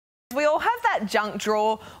We all have that junk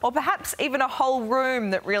drawer or perhaps even a whole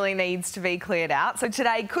room that really needs to be cleared out. So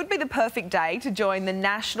today could be the perfect day to join the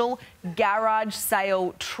National Garage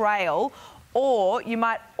Sale Trail, or you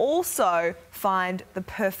might also find the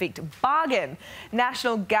perfect bargain.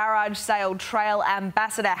 National Garage Sale Trail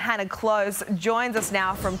Ambassador Hannah Close joins us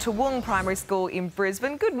now from Toowong Primary School in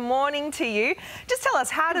Brisbane. Good morning to you. Just tell us,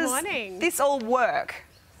 how does this all work?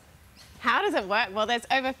 How does it work? Well, there's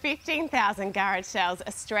over 15,000 garage sales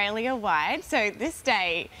Australia-wide. So this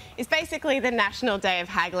day is basically the National Day of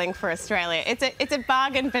Haggling for Australia. It's a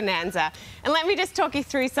bargain bonanza. And let me just talk you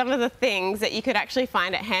through some of the things that you could actually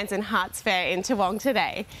find at Hands and Hearts Fair in Toowong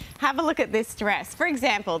today. Have a look at this dress. For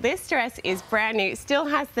example, this dress is brand new, still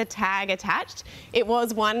has the tag attached. It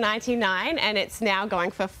was $1.99 and it's now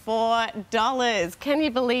going for $4. Can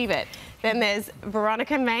you believe it? Then there's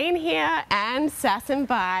Veronica Main here and Sass and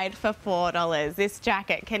Bide for $4. This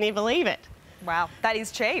jacket, can you believe it? Wow, that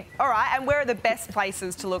is cheap. All right, and where are the best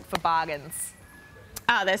places to look for bargains?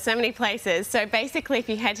 Oh, there's so many places. So basically, if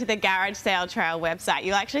you head to the Garage Sale Trail website,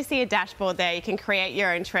 you'll actually see a dashboard there. You can create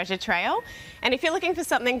your own treasure trail. And if you're looking for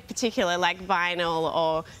something particular like vinyl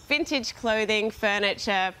or vintage clothing,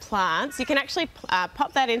 furniture, plants, you can actually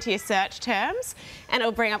pop that into your search terms and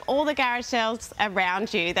it'll bring up all the garage sales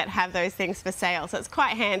around you that have those things for sale. So it's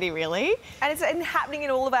quite handy, really. And is it happening in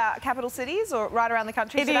all of our capital cities or right around the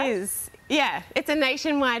country today? It is. Yeah, it's a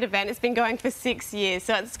nationwide event. It's been going for 6 years,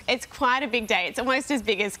 so it's quite a big day. It's almost as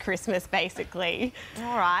big as Christmas, basically.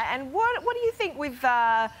 All right, and what do you think with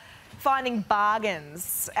finding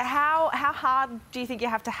bargains? How hard do you think you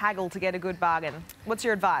have to haggle to get a good bargain? What's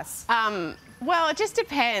your advice? Well, it just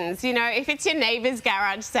depends. You know, if it's your neighbour's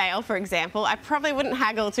garage sale, for example, I probably wouldn't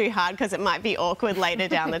haggle too hard because it might be awkward later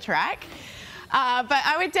down the track. But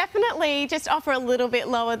I would definitely just offer a little bit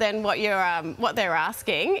lower than what they're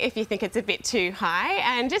asking if you think it's a bit too high,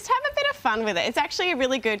 and just have a bit of fun with it. It's actually a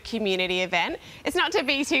really good community event. It's not to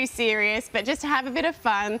be too serious, but just to have a bit of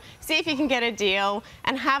fun, see if you can get a deal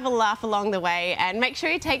and have a laugh along the way, and make sure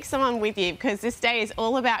you take someone with you because this day is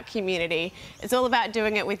all about community. It's all about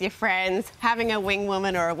doing it with your friends, having a wing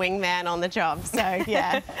woman or a wingman on the job, so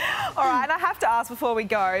yeah. All right, and I have to ask before we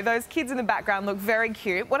go, those kids in the background look very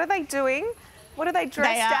cute. What are they doing? What are they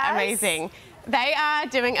dressed as? They are amazing. They are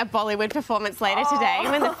doing a Bollywood performance later today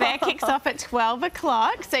when the fair kicks off at 12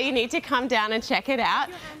 o'clock, so you need to come down and check it out.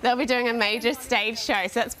 They'll be doing a major stage show,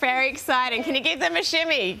 so that's very exciting. Can you give them a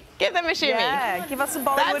shimmy? Give them a shimmy. Yeah, give us some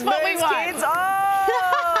Bollywood moves, what we want. Kids.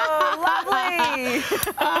 Oh, lovely.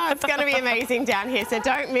 Oh, it's going to be amazing down here, so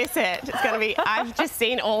don't miss it. It's going to be, I've just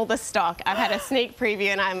seen all the stock. I've had a sneak preview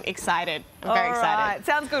and I'm excited. I'm very excited. Right.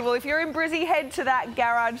 Sounds good. Well, if you're in Brizzy, head to that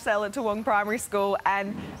garage sale at Toowong Primary School,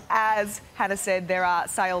 and as Hannah said, there are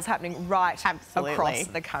sales happening right across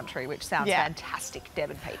the country, which sounds fantastic. Deb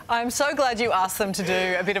and Pete. I'm so glad you asked them to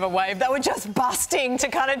do a bit of a wave. They were just busting to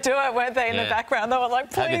kind of do it, weren't they, in the background? They were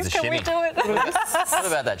like, please, can we do it? What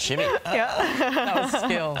about that shimmy? That was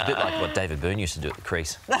skill. A bit like what David Byrne used to do at the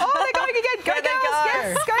crease. Oh, they're going again. Go, girls.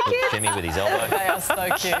 Yes, go, kids. Shimmy with his elbow. They are so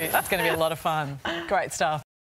cute. It's going to be a lot of fun. Great stuff.